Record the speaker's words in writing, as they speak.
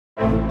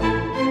And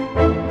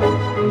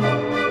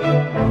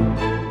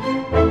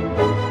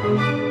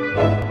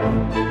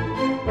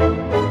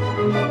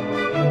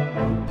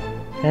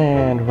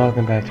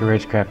welcome back to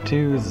Ragecraft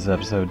 2. This is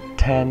episode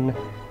 10,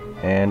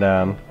 and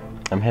I'm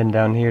heading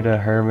down here to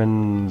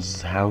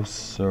Herman's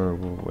house, or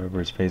whatever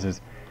his face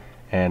is.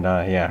 And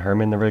yeah,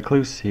 Herman the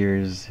Recluse,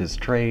 here's his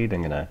trade.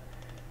 I'm gonna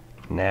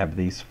nab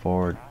these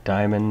 4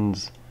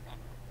 diamonds.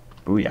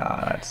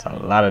 Booyah, that's a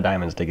lot of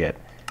diamonds to get.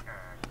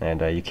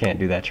 And you can't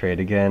do that trade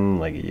again.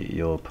 Like,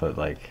 you'll put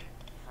like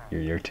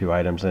your 2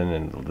 items in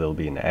and there'll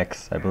be an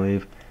X, I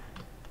believe.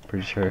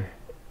 Pretty sure.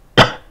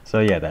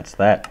 So yeah, that's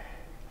that.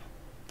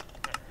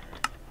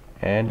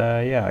 And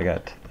yeah, I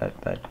got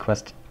that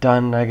quest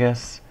done, I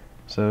guess.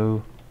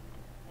 So,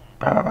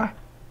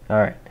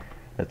 alright,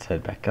 let's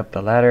head back up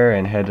the ladder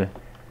and head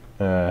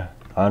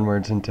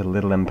onwards into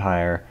Little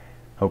Empire.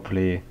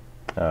 Hopefully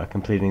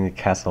completing the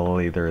castle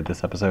either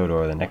this episode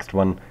or the next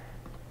one.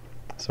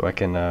 So I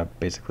can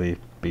basically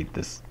beat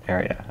this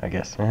area, I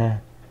guess. I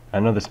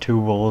know there's 2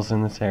 wolves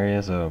in this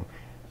area, so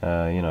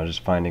you know, just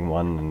finding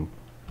one and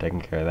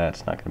taking care of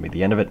that's not going to be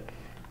the end of it.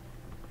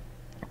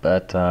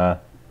 But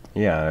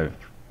yeah, I've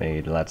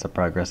made lots of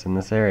progress in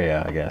this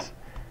area, I guess.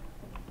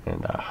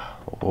 And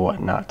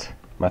whatnot.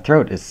 My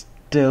throat is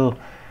still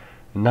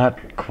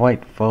not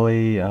quite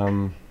fully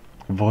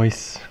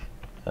voice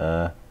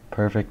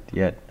perfect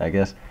yet, I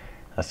guess.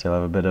 I still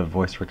have a bit of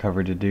voice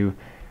recovery to do,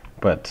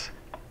 but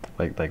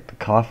like the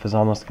cough is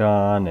almost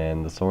gone,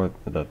 and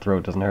the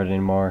throat doesn't hurt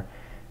anymore,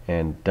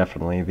 and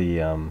definitely the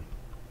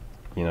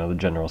you know, the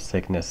general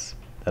sickness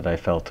that I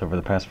felt over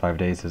the past 5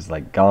 days is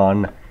like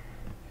gone,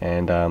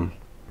 and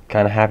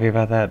kind of happy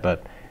about that.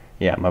 But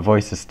yeah, my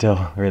voice is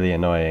still really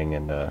annoying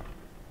and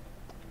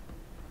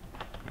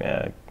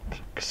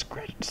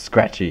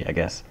scratchy, I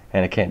guess,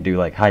 and I can't do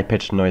like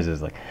high-pitched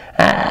noises like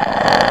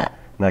ah!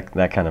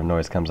 That kind of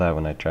noise comes out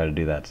when I try to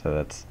do that, so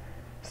that's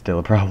still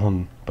a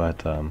problem.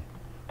 But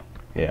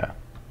yeah,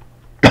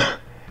 I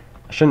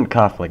shouldn't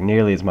cough like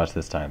nearly as much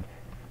this time,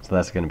 so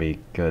that's gonna be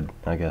good,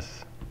 I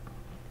guess.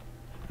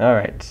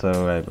 Alright,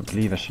 so I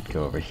believe I should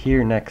go over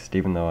here next,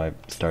 even though I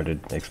started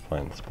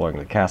exploring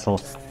the castle.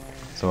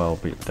 So I'll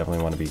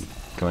definitely want to be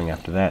going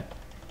after that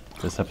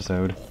this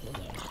episode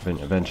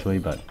eventually,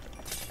 but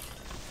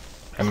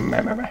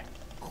alright.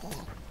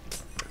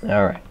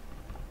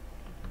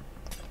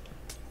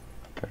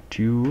 Got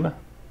you.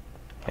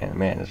 And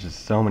man, there's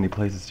just so many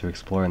places to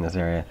explore in this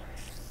area.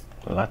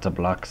 Lots of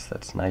blocks,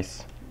 that's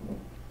nice.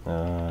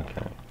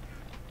 Okay.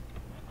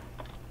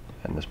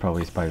 And there's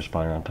probably a spider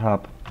spawner on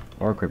top,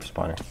 or a creeper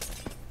spawner.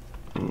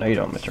 No you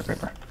don't, Mr.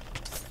 Creeper.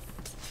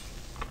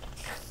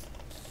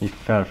 He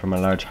fell from a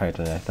large height,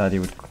 and I thought he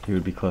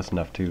would be close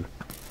enough to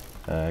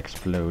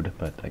explode,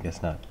 but I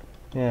guess not.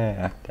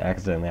 Yeah,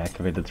 accidentally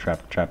activated the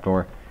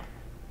trapdoor.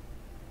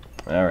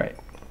 Alright.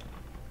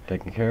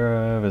 Taken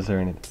care of.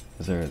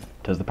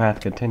 Does the path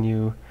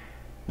continue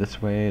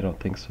this way? I don't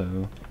think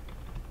so.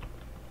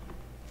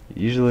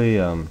 Usually,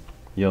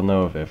 you'll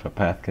know if a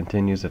path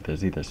continues if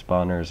there's either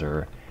spawners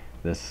or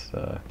this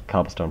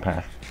cobblestone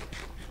path.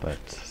 But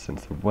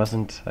since there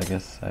wasn't, I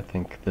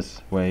think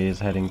this way is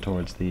heading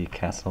towards the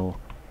castle.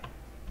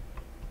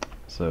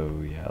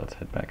 So yeah, let's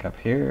head back up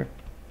here.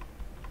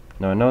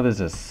 Now I know there's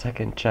a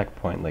second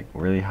checkpoint, like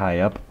really high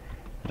up,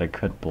 that I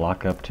could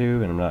block up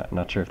to, and I'm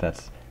not sure if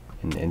that's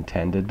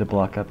intended to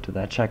block up to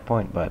that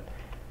checkpoint, but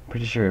I'm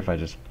pretty sure if I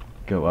just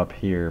go up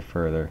here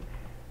further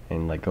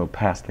and like go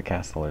past the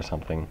castle or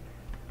something,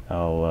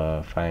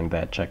 I'll find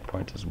that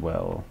checkpoint as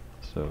well.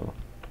 So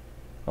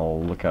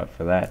I'll look out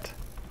for that.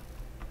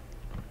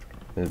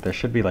 There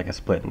should be like a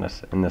split in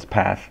this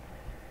path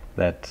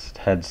that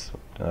heads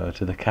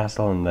to the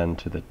castle and then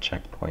to the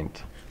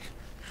checkpoint.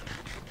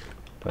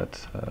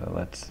 But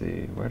let's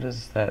see, where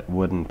does that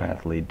wooden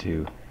path lead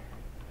to?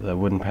 The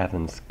wooden path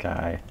in the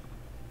sky.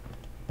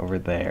 Over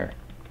there.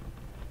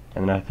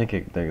 And then I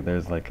think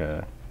there's like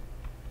a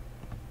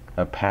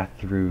path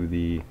through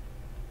the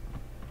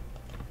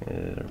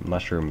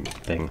mushroom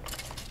thing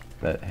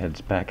that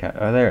heads back out.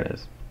 Oh, there it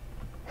is.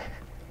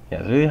 Yeah,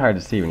 it's really hard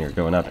to see when you're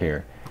going up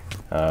here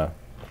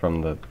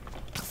from the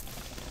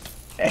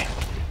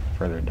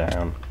further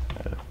down.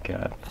 Oh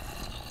god.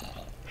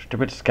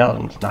 Stupid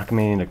skeletons knocking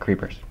me into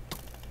creepers.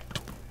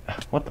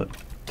 What the?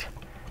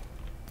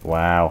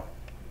 Wow.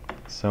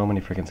 So many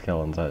freaking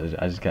skeletons. I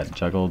just got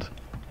juggled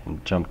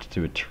and jumped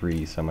to a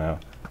tree somehow.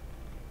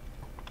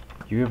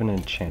 You have an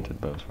enchanted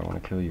bow, so I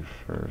want to kill you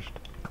first.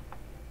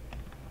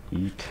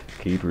 Eat.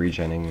 Keep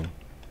regening.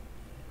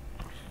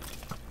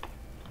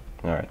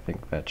 Alright, I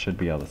think that should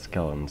be all the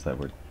skeletons that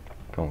were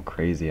going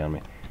crazy on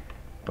me.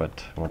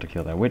 But I want to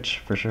kill that witch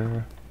for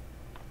sure.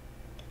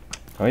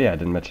 Oh yeah, I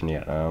didn't mention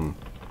yet.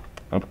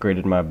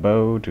 Upgraded my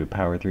bow to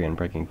power 3 and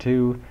breaking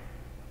 2.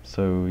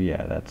 So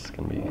yeah, that's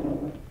gonna be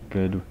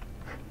good.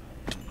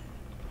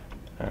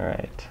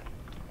 Alright.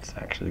 Let's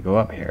actually go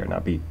up here and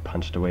not be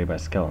punched away by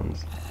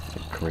skeletons.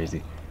 Like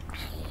crazy.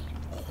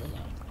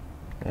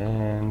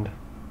 And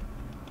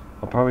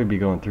I'll probably be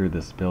going through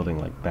this building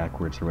like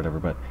backwards or whatever,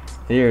 but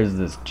here's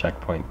this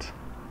checkpoint.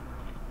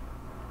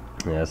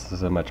 Yeah, this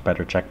is a much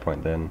better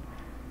checkpoint than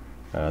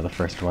the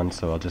first one,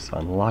 so I'll just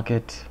unlock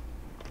it.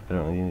 I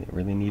don't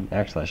really need...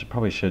 Actually,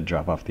 I should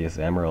drop off these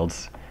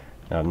emeralds,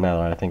 now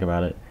that I think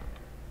about it.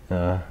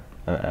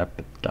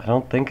 I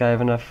don't think I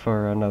have enough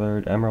for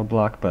another emerald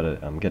block,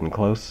 but I'm getting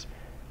close.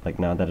 Like,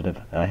 now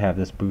that I have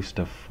this boost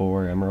of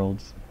 4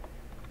 emeralds,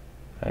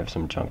 I have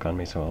some junk on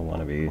me, so I'll want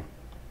to be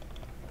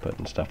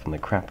putting stuff in the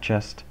crap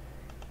chest.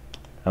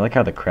 I like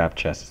how the crap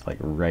chest is like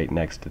right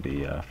next to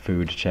the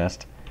food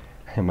chest.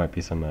 There might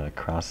be some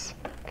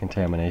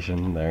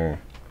cross-contamination there.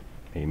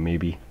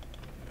 Maybe.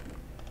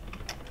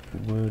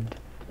 Wood.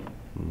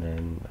 And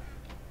then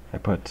I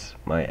put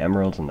my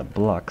emeralds in the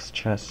blocks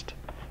chest.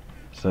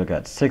 So I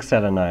got 6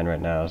 out of 9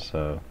 right now,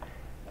 so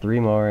 3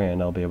 more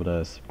and I'll be able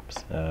to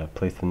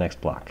place the next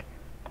block.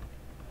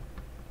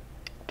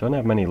 Don't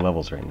have many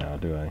levels right now,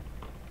 do I?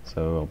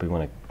 So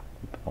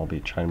I'll be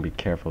trying to be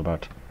careful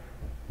about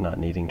not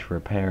needing to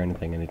repair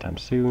anything anytime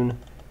soon.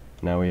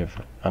 Now we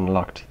have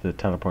unlocked the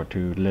teleport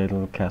to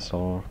Little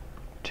Castle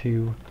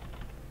 2.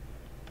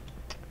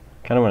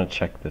 Kind of want to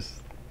check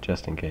this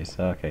just in case.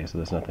 Okay, so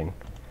there's nothing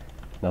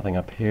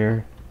up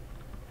here.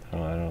 I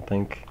don't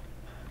think.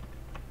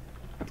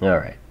 All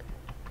right.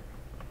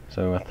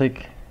 So I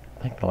think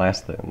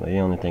the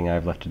only thing I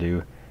have left to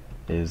do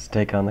is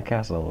take on the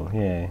castle.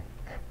 Yay!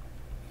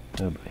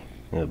 Oh boy!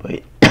 Oh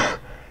boy! I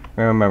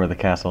remember the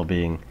castle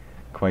being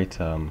quite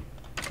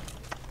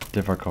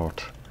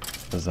difficult.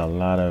 There's a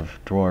lot of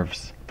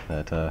dwarves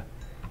that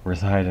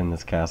reside in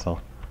this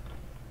castle.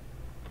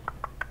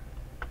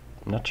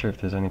 I'm not sure if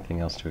there's anything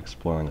else to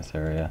explore in this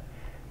area.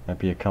 Might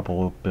be a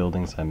couple of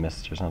buildings I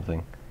missed or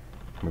something.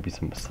 Maybe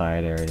some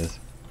side areas.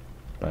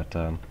 But,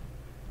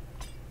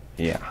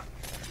 yeah.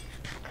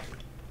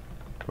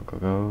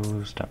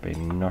 Go, stop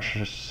being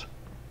nauseous.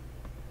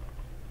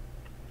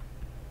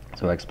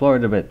 So I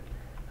explored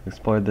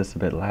this a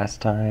bit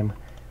last time.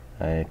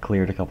 I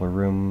cleared a couple of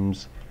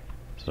rooms.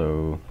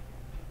 So,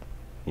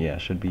 yeah,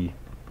 should be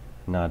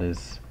not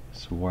as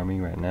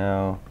swarmy right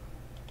now.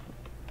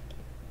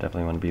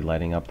 Definitely want to be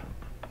lighting up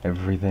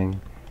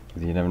everything,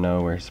 because you never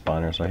know where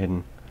spawners are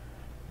hidden.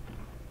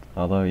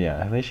 Although,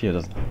 yeah,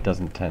 Heliceo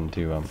doesn't tend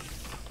to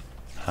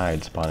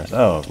hide spawners.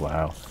 Oh,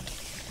 wow.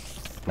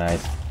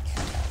 Nice.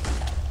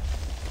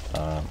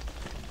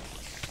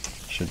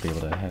 Should be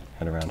able to head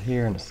around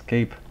here and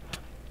escape.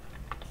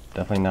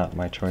 Definitely not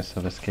my choice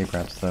of escape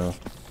routes, though.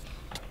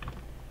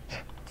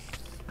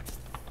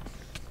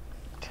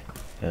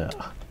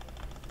 Ugh.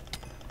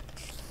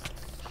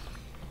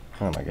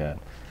 Oh my god.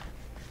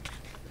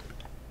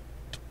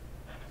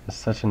 It's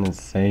such an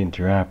insane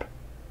trap.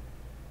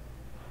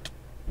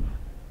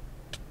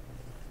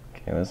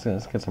 Okay, let's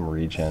get some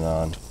regen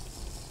on.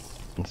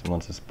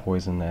 Once this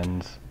poison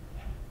ends.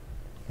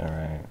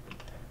 Alright.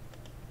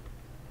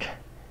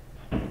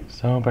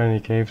 So many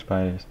cave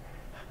spiders.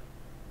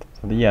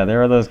 So yeah,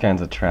 there are those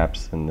kinds of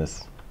traps in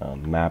this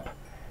map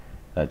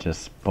that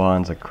just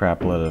spawns a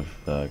crap load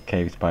of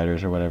cave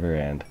spiders or whatever,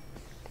 and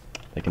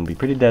they can be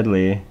pretty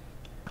deadly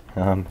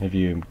if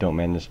you don't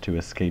manage to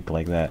escape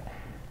like that.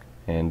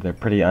 And they're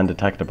pretty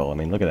undetectable. I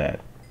mean, look at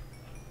that.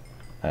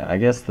 I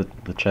guess the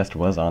chest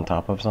was on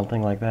top of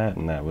something like that,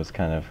 and that was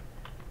kind of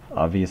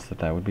obvious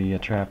that would be a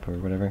trap or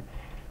whatever.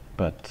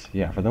 But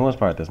yeah, for the most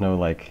part, there's no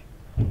like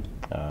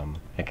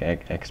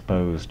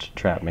exposed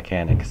trap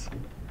mechanics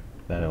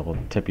that'll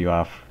tip you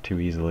off too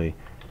easily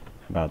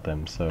about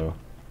them. So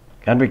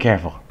gotta be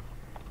careful.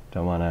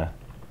 Don't wanna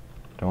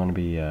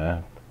be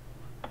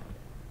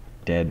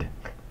dead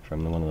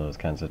from one of those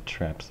kinds of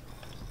traps.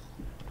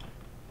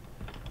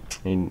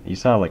 I mean, you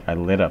saw like I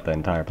lit up the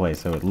entire place,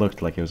 so it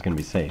looked like it was gonna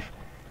be safe.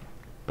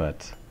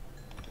 But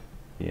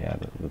yeah,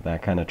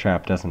 that kind of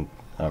trap doesn't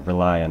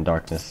rely on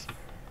darkness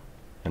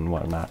and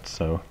whatnot.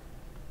 So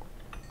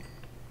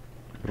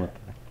what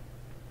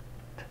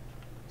the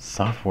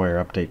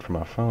software update for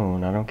my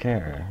phone? I don't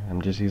care.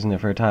 I'm just using it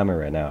for a timer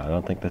right now. I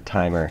don't think the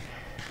timer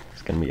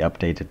is gonna be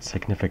updated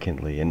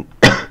significantly in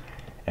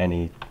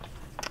any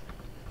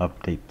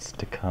updates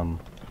to come.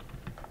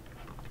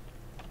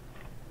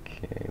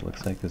 Okay,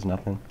 looks like there's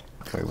nothing.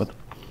 Wait, what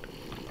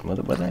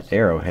that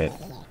arrow hit?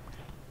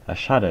 I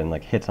shot it and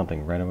like hit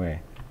something right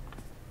away.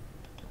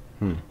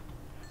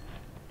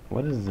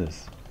 What is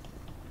this?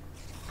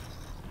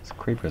 There's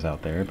creepers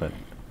out there, but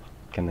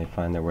can they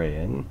find their way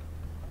in?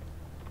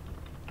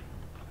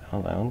 I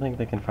don't think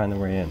they can find their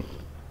way in.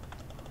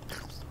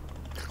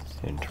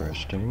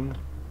 Interesting.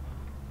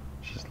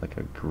 It's just like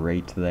a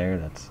grate there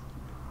that's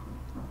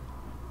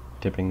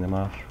tipping them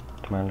off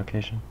to my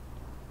location.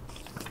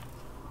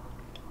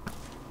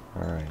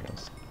 Alright,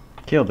 let's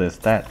kill this.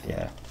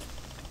 Yeah.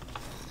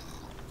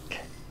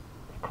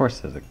 Of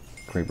course there's a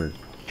creeper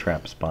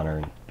trap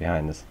spawner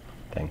behind this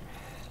thing.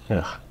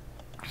 Ugh.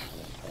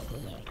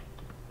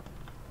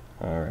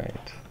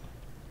 Alright.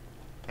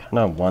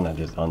 Kinda wanna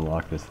just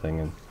unlock this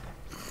thing and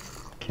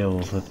kill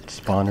the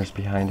spawners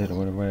behind it or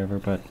whatever,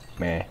 but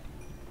meh.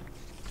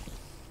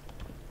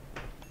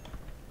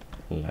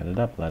 Light it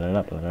up, light it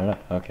up, light it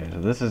up. Okay,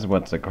 so this is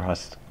what's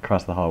across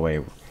the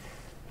hallway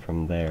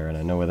from there, and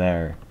I know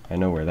where I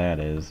know where that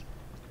is.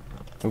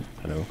 Oh,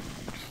 hello.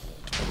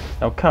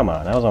 Oh, come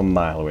on. I was a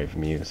mile away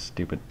from you,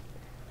 stupid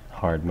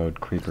hard mode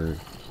creeper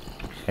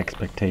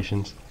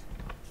expectations.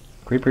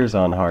 Creepers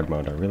on hard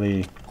mode are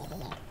really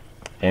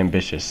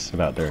ambitious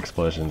about their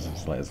explosions.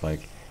 It's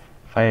like,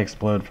 if I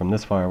explode from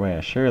this far away,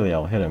 surely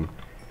I'll hit him.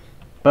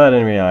 But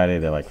in reality,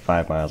 they're like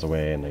 5 miles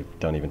away and they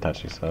don't even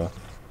touch you, so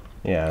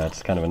yeah,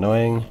 that's kind of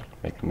annoying.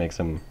 Makes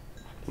them,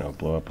 you know,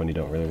 blow up when you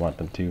don't really want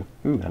them to.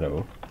 Ooh,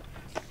 hello.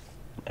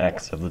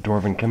 Axe of the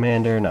Dwarven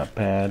Commander, not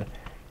bad.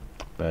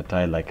 But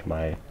I like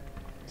my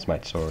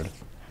smite sword.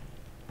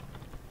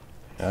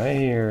 I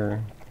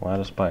hear a lot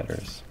of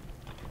spiders.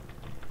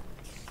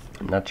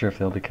 I'm not sure if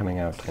they'll be coming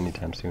out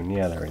anytime soon.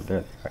 Yeah, they're right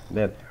there.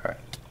 There they are.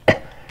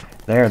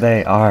 There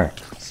they are.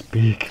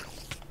 Speak.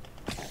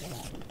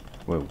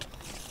 Whoa.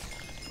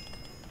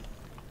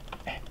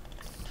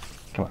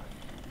 Come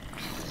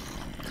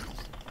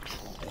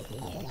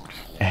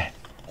on.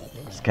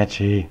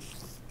 Sketchy.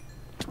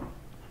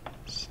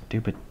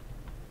 Stupid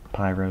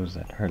pyros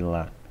that hurt a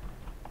lot.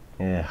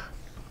 Ugh.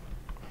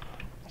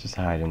 Just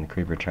hide in the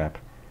creeper trap.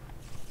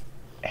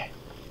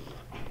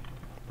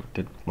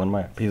 Did one of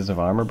my pieces of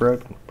armor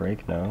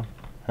break? No.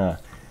 Huh.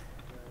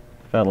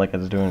 Felt like I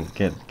was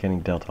getting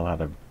dealt a lot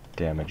of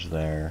damage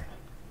there.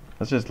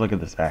 Let's just look at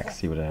this axe,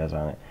 see what it has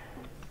on it.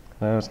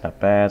 Oh, it's not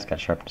bad. It's got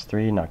sharpness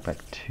 3, knockback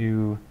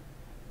 2.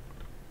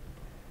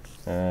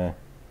 So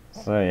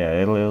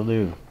yeah, it'll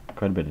do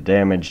quite a bit of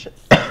damage,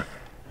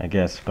 I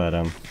guess,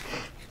 but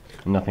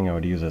nothing I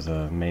would use as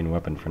a main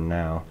weapon for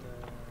now.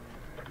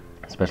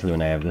 Especially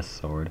when I have this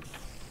sword.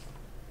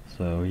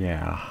 So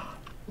yeah.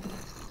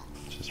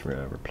 Just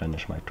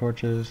replenish my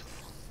torches.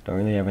 Don't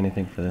really have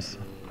anything for this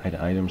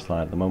item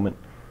slot at the moment.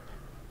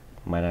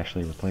 Might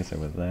actually replace it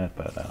with that,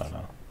 but I don't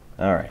know.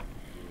 Alright.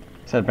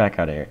 Let's head back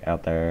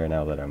out there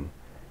now that I'm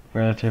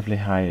relatively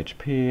high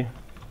HP.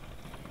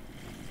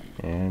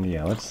 And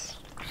yeah, let's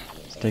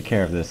take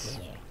care of this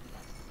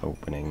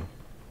opening.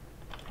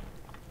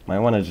 Might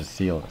want to just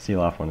seal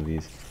off one of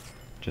these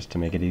just to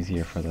make it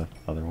easier for the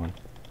other one.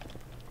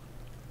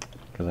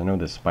 Because I know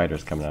there's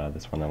spiders coming out of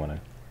this one. I want to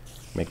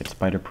make it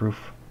spider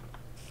proof.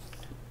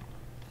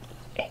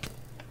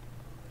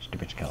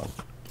 Stupid skeleton.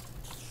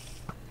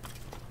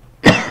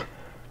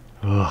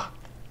 Ugh.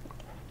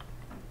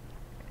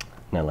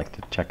 And I like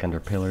to check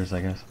under pillars,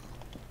 I guess.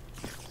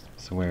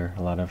 That's where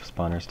a lot of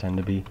spawners tend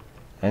to be.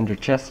 Ender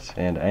chests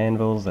and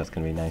anvils, that's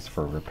going to be nice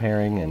for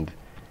repairing and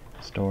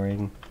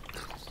storing.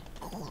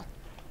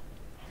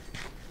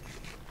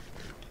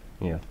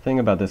 Yeah, the thing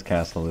about this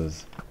castle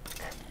is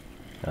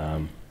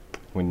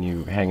when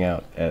you hang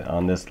out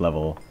on this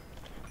level,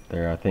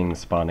 there are things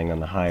spawning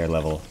on the higher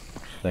level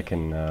that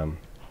can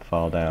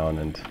fall down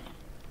and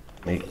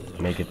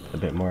make it a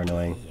bit more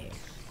annoying.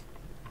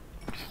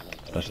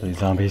 Especially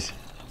zombies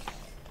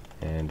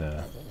and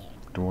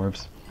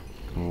dwarves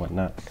and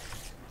whatnot.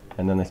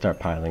 And then they start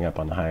piling up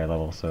on the higher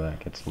level, so that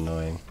gets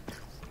annoying.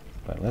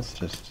 But let's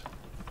just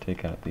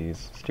take out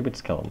these stupid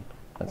skeleton.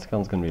 That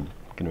skeleton's gonna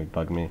be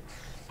bugging me.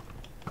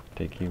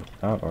 Take you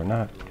out or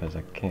not, because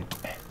I can't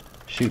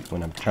shoot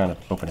when I'm trying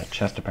to open a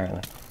chest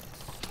apparently.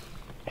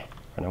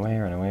 Run away,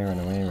 run away, run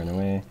away, run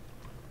away.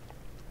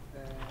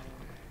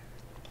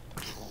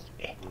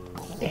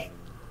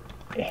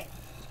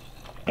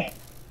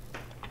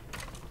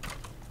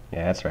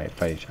 Yeah, that's right,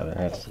 fight each other.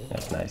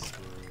 That's nice.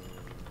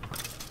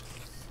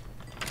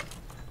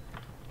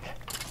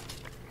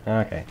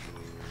 Okay.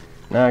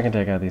 Now I can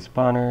take out these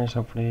spawners,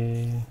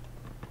 hopefully.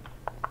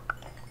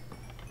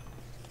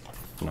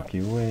 Knock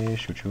you away,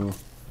 shoot you,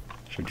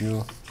 shoot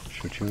you,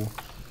 shoot you, and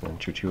then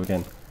shoot you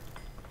again.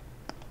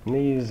 And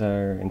these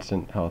are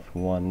instant health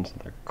 1s,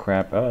 they're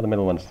crap. Oh, the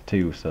middle one's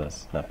 2, so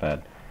that's not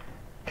bad.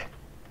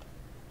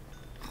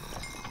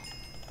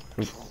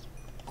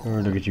 Oh,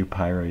 look at you,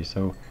 Pyro, you're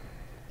so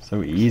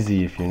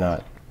easy if you're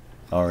not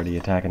already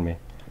attacking me.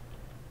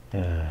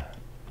 Alright,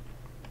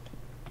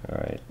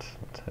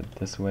 let's head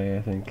this way,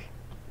 I think.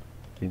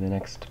 Be the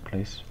next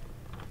place.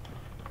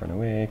 Run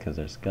away, because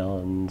there's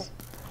skeletons.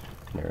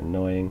 They're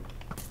annoying.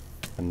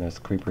 And there's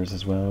creepers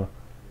as well.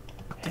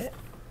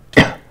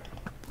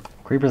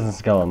 Creepers and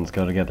skeletons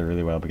go together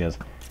really well because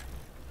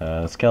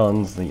the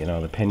skeletons, you know,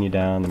 they pin you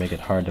down, they make it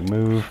hard to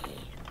move.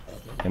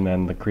 And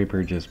then the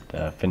creeper just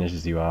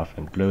finishes you off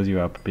and blows you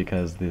up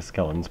because the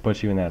skeletons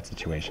put you in that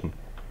situation.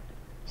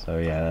 So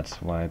yeah,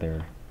 that's why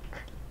they're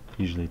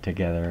usually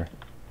together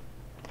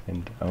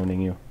and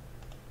owning you.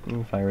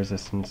 Fire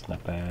resistance,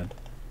 not bad.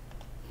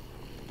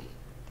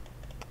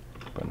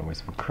 Putting away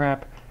some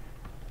crap.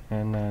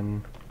 And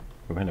then,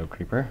 oh, hello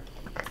creeper.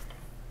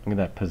 Look at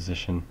that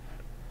position.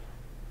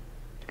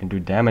 You can do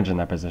damage in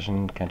that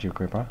position, can't you,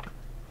 creeper?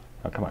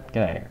 Oh, come on,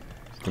 get out of here.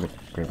 Stupid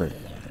creeper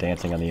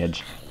dancing on the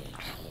edge.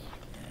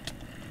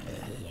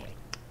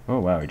 Oh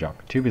wow, he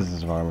dropped 2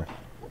 pieces of armor.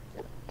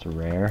 It's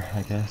rare,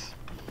 I guess.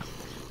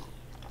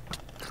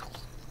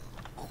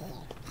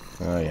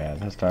 Oh yeah,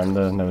 they're starting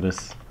to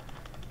notice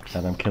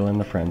that I'm killing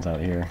the friends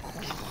out here.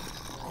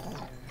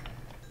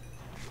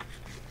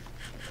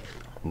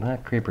 And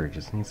that creeper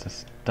just needs to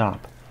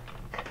stop.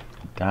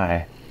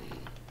 Die.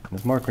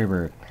 There's more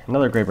creeper.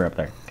 Another creeper up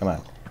there. Come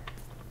on.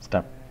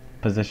 Stop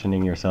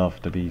positioning yourself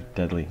to be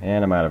deadly.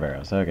 And I'm out of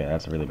arrows. Okay,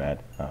 that's really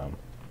bad.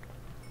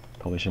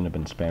 Probably shouldn't have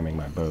been spamming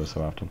my bow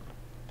so often.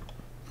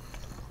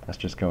 Let's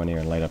just go in here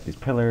and light up these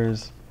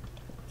pillars.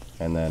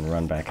 And then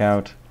run back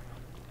out.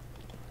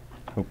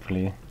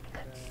 Hopefully.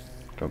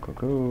 Go, go,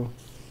 go.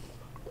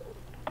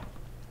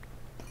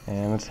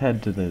 And let's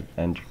head to the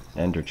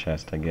ender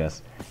chest, I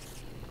guess.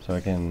 So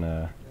I can,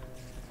 I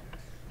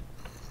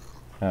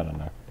don't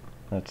know.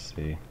 Let's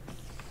see.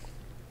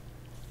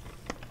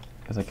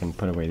 Guess I can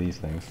put away these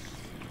things.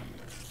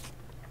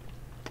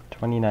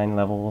 29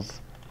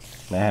 levels.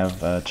 And I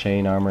have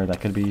chain armor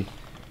that could be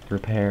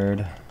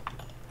repaired,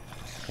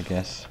 I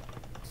guess.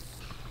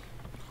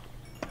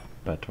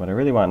 But what I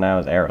really want now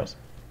is arrows.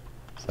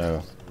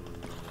 So,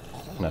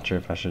 I'm not sure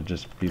if I should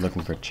just be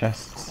looking for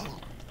chests.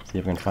 See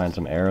if I can find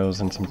some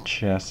arrows and some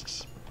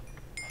chests.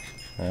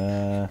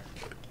 Let's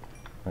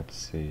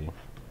see.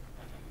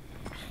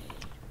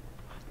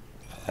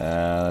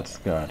 Let's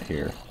go out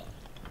here.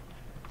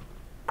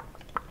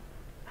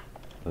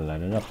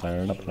 Light it up, light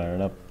it up, light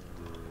it up.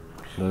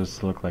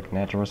 Those look like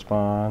natural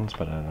spawns,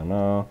 but I don't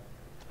know.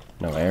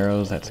 No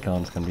arrows, that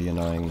skeleton's gonna be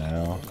annoying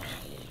now.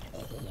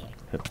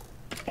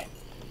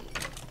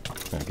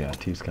 Oh god,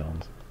 2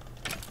 skeletons.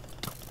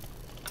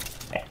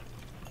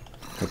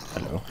 Oh,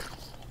 hello.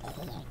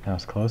 That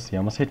was close, he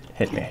almost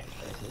hit me.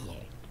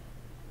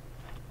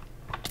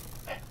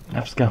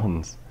 Enough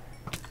skeletons.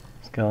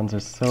 Skeletons are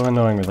so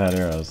annoying without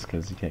arrows,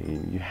 because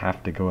you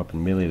have to go up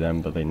and melee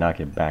them, but they knock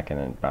you back and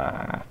then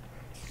bah.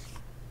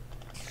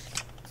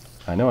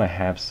 I know I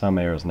have some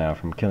arrows now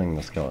from killing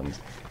the skeletons,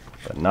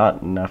 but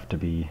not enough to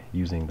be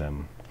using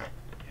them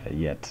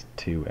yet.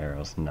 2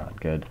 arrows, not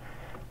good.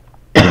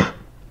 Hate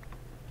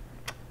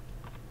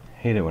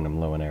it when I'm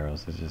low on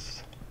arrows, it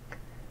just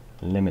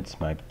limits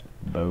my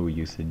bow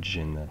usage,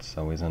 and that's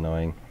always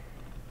annoying.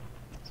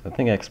 So I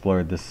think I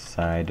explored this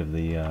side of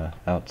the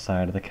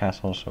outside of the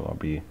castle, so I'll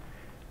be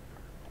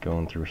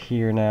going through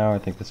here now. I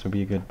think this would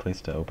be a good place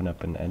to open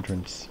up an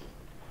entrance.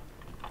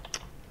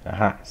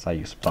 Aha, I saw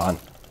you spawn.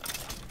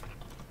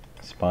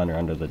 Spawner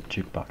under the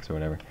jukebox or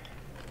whatever.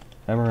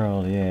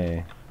 Emerald,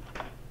 yay.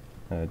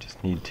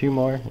 Just need 2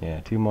 more.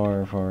 Yeah, 2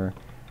 more for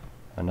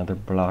another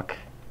block.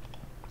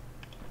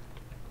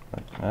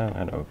 Oh,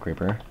 hello,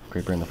 creeper.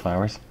 Creeper in the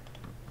flowers.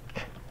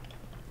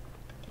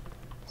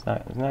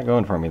 It's not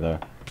going for me though.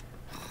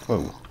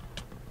 Whoa.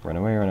 Run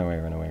away, run away,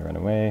 run away, run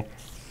away.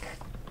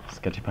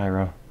 Sketchy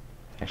pyro.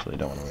 Actually,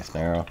 don't want to waste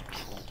an arrow.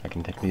 I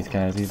can take these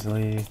guys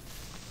easily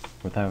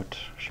without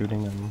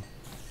shooting them.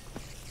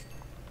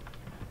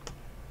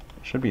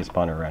 Should be a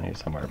spawner around here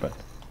somewhere, but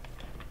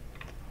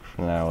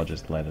for now I'll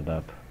just light it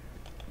up.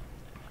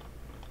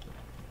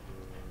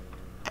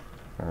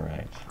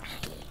 Alright.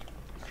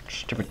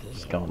 Stupid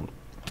skeleton.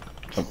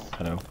 Oh,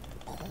 hello.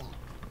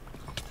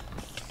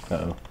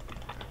 Uh-oh.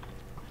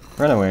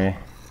 Run away.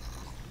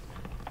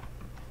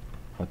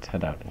 Let's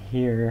head out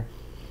here.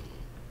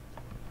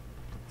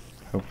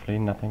 Hopefully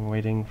nothing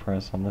waiting for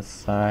us on this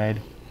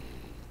side.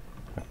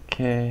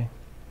 Okay.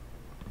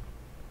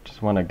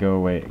 Just want to go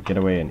away, get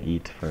away and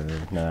eat for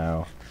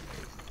now.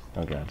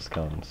 Oh god,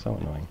 skeleton's so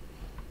annoying.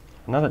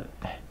 Another...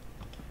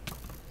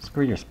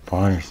 Screw your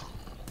spawners.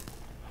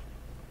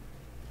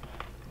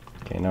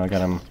 Okay, now I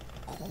got him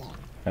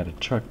at a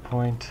choke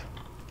point.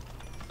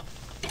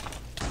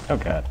 Oh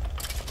god.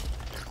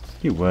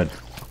 You would.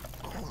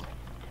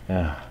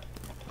 Ugh.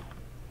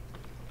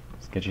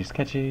 Sketchy,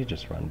 sketchy,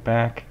 just run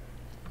back.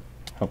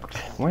 Oh,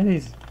 why are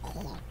these...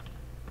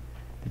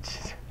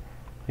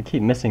 I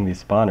keep missing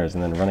these spawners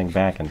and then running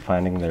back and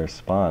finding their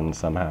spawn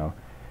somehow.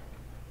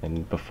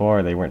 And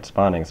before they weren't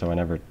spawning, so I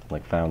never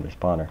like found their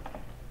spawner.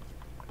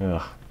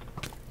 Ugh.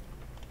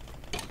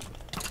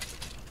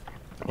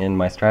 And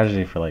my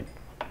strategy for like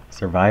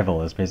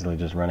survival is basically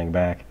just running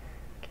back.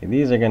 Okay,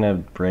 these are gonna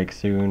break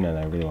soon and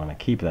I really want to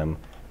keep them,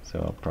 so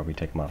I'll probably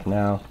take them off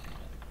now.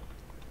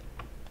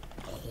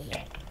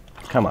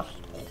 Come on.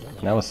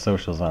 That was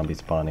social zombie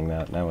spawning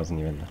that. That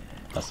wasn't even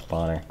a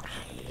spawner.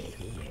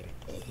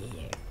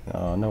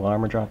 Oh, no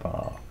armor drop.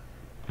 Oh,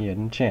 he had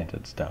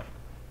enchanted stuff.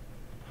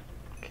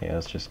 Okay,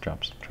 let's just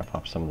drop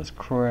off some of this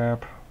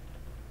crap.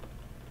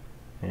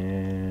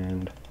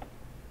 And...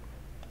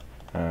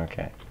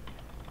 okay.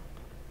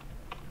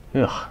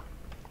 Ugh.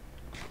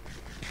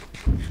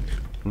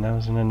 And that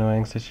was an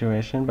annoying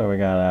situation, but we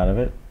got out of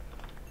it.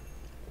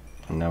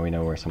 And now we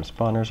know where some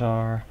spawners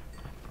are.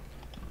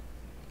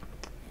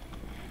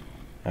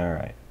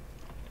 Alright.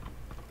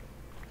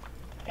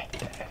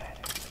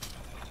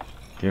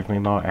 Give me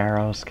more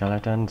arrows,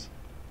 skeletons.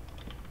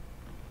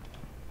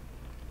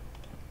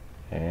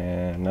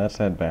 And let's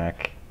head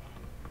back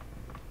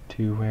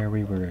to where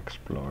we were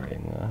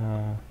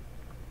exploring.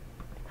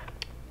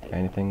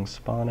 Anything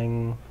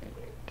spawning?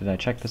 Did I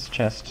check this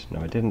chest?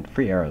 No, I didn't.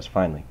 Free arrows,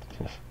 finally.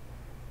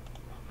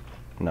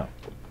 Not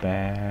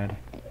bad.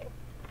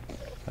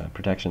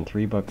 Protection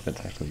 3 book,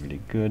 that's actually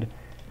really good.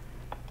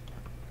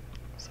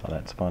 Saw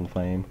that spawn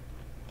flame.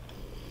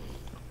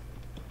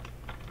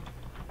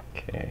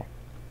 Okay.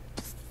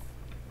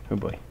 Oh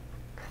boy.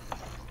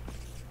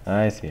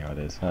 I see how it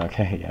is.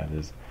 Okay, yeah,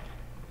 there's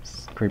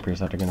creepers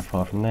that are gonna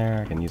fall from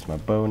there. I can use my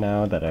bow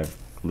now that I've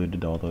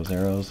looted all those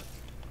arrows.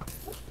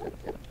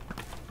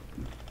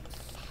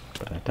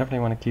 But I definitely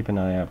want to keep an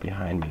eye out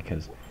behind me,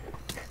 because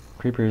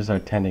creepers are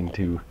tending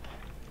to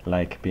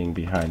like being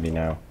behind me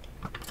now.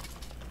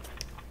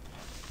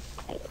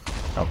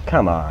 Oh,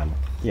 come on.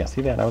 Yeah,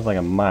 see that? I was like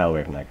a mile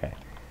away from that guy.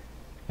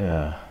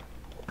 Ugh.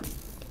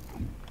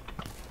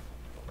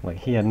 Like,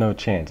 he had no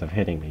chance of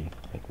hitting me,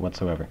 like,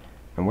 whatsoever.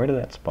 And where did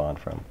that spawn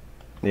from?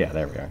 Yeah,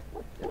 there we are.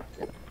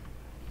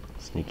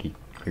 Sneaky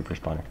creeper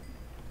spawner.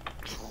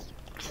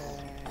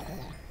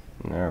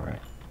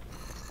 Alright.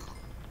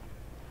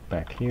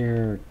 Back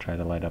here, try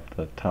to light up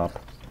the top,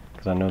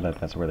 because I know that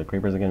that's where the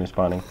creepers are going to be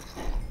spawning.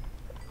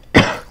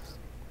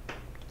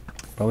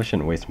 Probably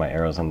shouldn't waste my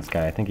arrows on this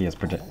guy. I think he has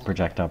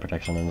projectile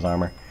protection in his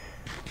armor.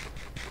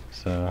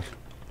 So,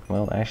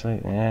 well,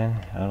 actually, I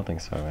don't think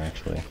so,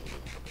 actually.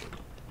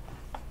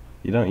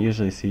 You don't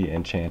usually see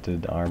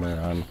enchanted armor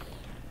on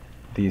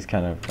these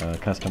kind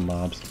of custom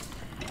mobs.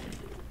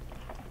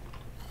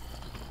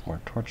 More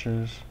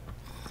torches.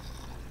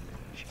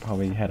 Should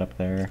probably head up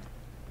there.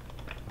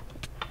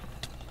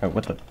 Oh,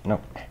 what the? No.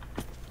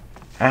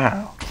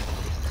 Ow!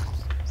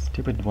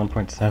 Stupid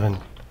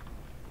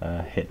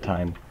 1.7 hit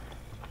time.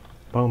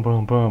 Boom,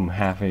 boom, boom.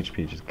 Half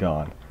HP just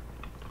gone.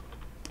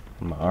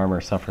 And my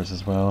armor suffers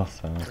as well,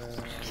 so...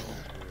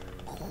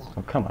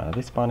 Oh, come on. Are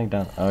they spawning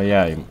down? Oh,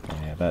 yeah.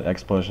 Yeah, that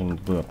explosion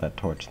blew up that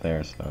torch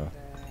there, so...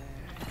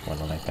 Want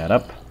to light that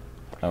up.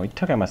 Oh, he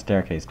took out my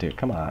staircase, too.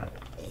 Come on.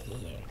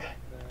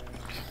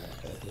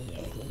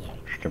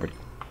 Stupid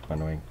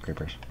annoying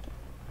creepers.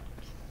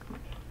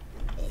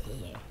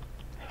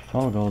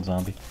 Full gold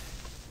zombie.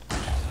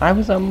 I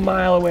was a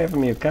mile away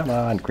from you. Come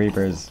on,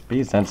 creepers.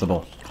 Be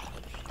sensible.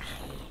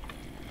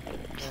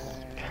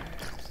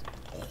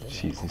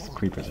 Jeez, these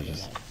creepers are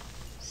just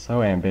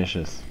so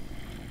ambitious.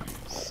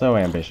 So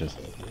ambitious.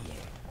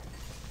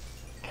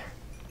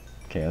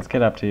 Okay, let's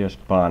get up to your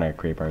spawner,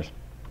 creepers.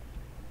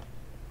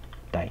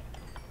 Die.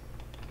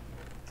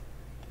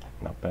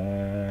 Not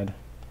bad.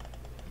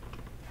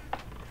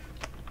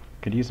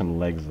 Could use some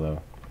legs,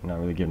 though. Not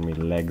really giving me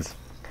legs.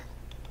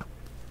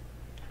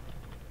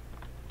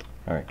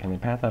 Alright, can they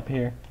path up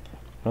here?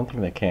 I don't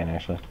think they can,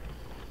 actually.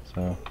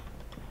 So...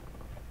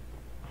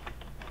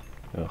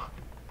 Ugh.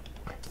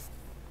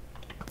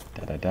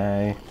 Did I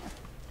die?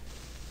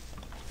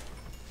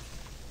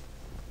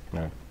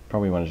 No,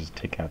 probably want to just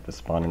take out the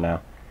spawner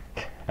now.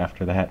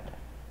 After that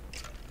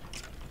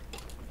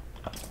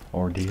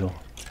ordeal.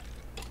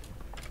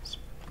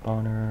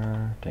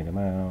 Spawner, take him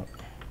out.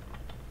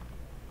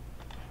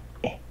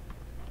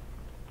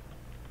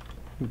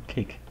 Ooh,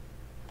 cake.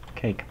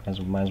 Cake.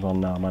 Might as well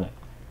nom on it.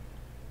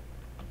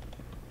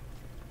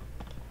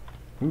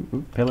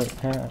 Ooh, pillar.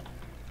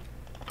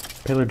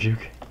 Pillar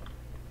juke.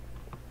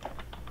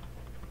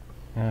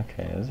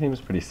 Okay, this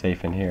seems pretty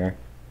safe in here.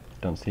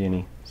 Don't see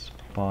any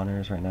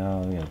spawners right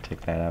now. I'm gonna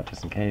take that out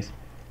just in case.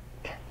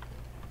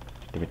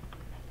 Stupid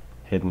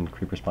hidden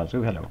creeper spawns.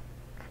 Ooh, hello.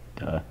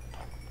 Duh.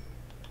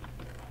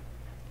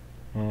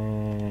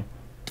 Oh.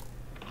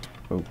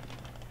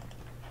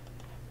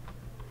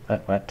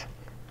 What?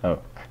 Oh.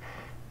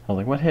 I was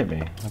like, what hit me?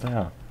 What the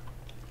hell?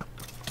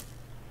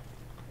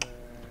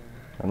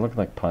 It looked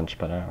like punch,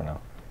 but I don't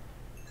know.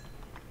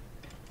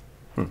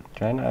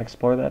 Can I not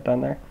explore that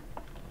down there?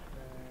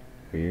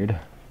 Weird.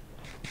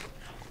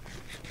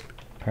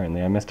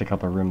 Apparently I missed a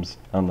couple rooms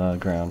on the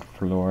ground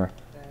floor.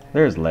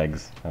 There's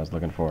legs I was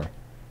looking for.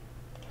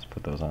 Let's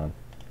put those on.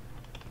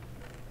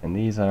 And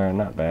these are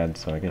not bad,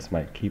 so I guess I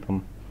might keep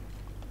them.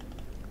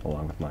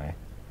 Along with my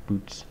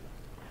boots.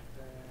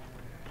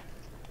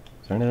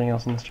 Is there anything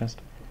else in this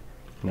chest?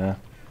 No?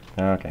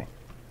 Okay.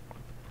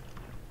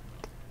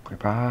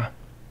 Creeper.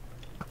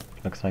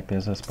 Looks like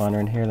there's a spawner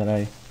in here that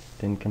I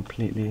didn't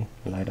completely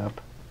light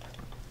up.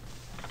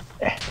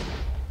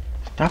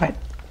 Stop it!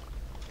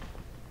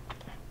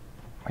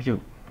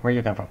 Where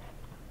you come from?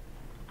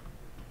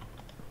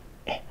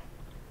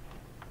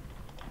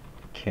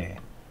 Okay.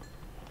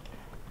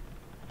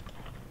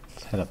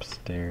 Let's head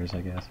upstairs,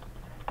 I guess.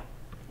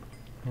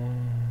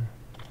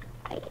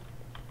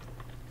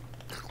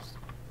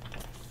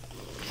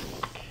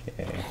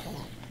 Okay.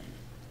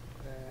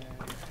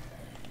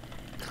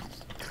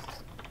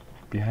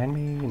 Behind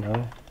me?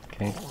 No?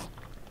 Okay.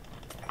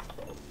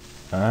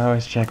 I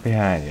always check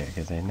behind you,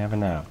 because I never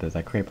know if there's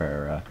a creeper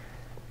or a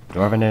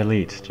dwarven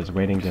elite just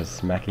waiting to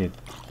smack you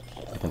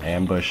with an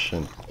ambush.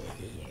 And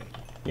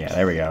yeah,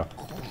 there we go.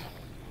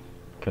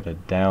 Could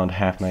have downed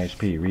half my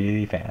HP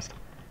really fast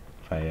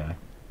if I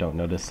don't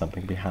notice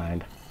something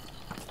behind.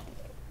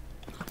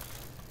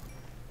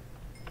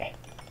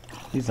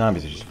 These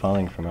zombies are just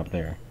falling from up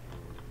there.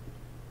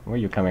 Where are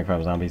you coming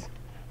from, zombies?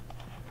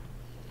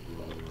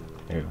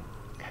 Ew.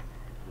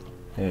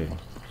 Ew.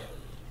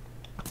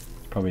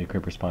 Probably a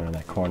creeper spawner in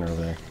that corner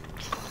over there.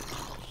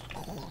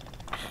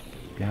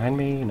 Behind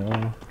me?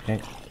 No. Okay.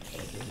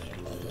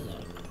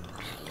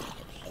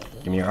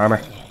 Give me your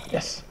armor.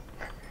 Yes!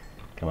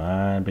 Come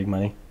on, big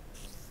money.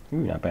 Ooh,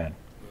 not bad.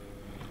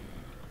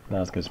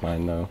 Not as good as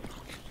mine, though.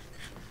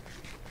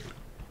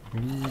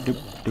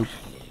 Doop, doop.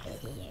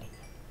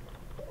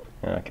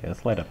 Okay,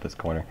 let's light up this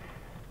corner.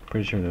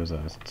 Pretty sure there was a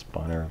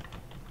spawner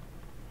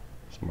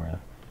somewhere.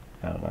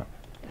 I don't know.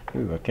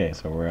 Ooh, okay,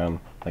 so we're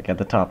like at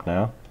the top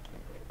now.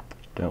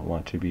 Don't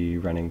want to be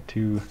running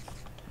too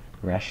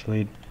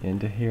rashly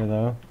into here,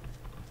 though.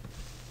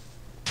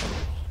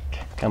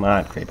 Come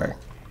on, creeper.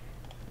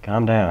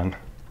 Calm down.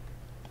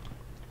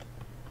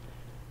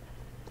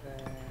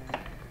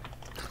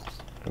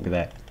 Look at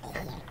that.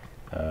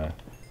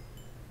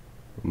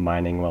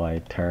 Mining while I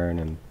turn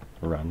and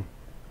run.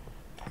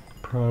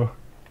 Pro.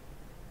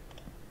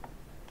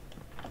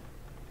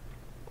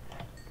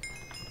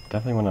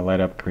 Definitely want to light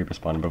up creeper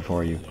spawn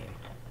before you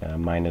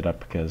mine it up,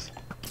 because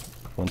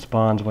one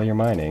spawns while you're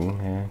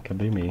mining.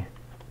 Kaboomy.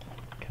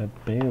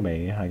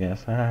 Kaboomy, I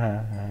guess.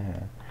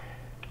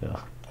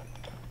 Ugh.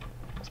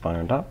 Spawner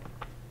on top.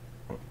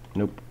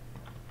 Nope.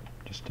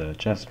 Just a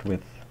chest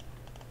with...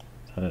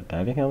 Is that a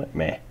diving helmet?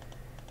 Meh. I'm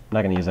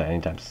not going to use that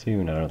anytime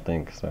soon, I don't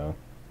think, so...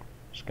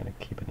 Just going to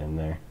keep it in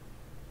there.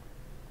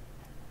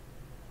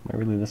 Am I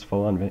really this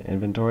full on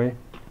inventory?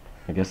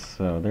 I guess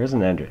so. There's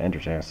an ender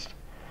chest.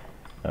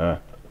 A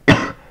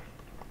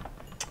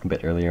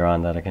bit earlier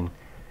on that I can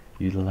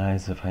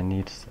utilize if I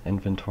need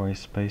inventory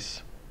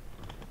space.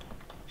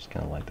 Just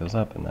going to light those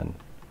up and then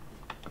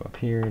go up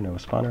here. No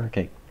spawner.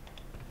 Okay.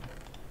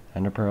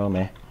 Ender pearl,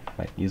 meh.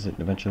 Might use it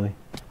eventually.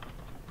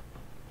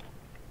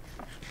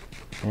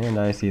 And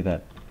I see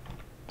that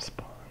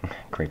spawn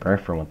creeper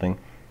for one thing.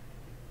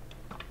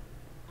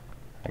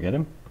 I get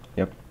him?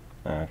 Yep.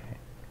 Okay.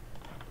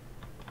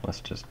 Let's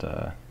just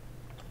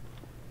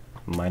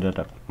mine it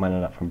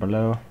up from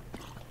below.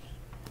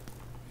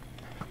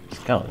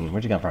 Skeleton,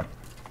 where'd you come from?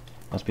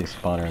 Must be a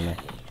spawner in there.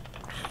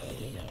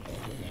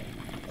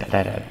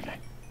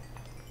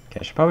 Okay,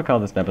 I should probably call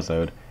this an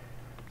episode.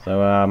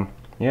 So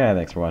yeah,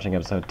 thanks for watching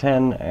episode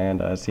 10,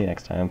 and see you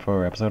next time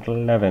for episode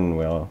 11.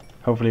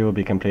 Hopefully we'll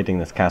be completing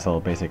this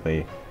castle,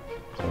 basically.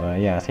 So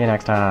yeah, see you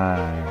next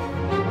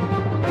time.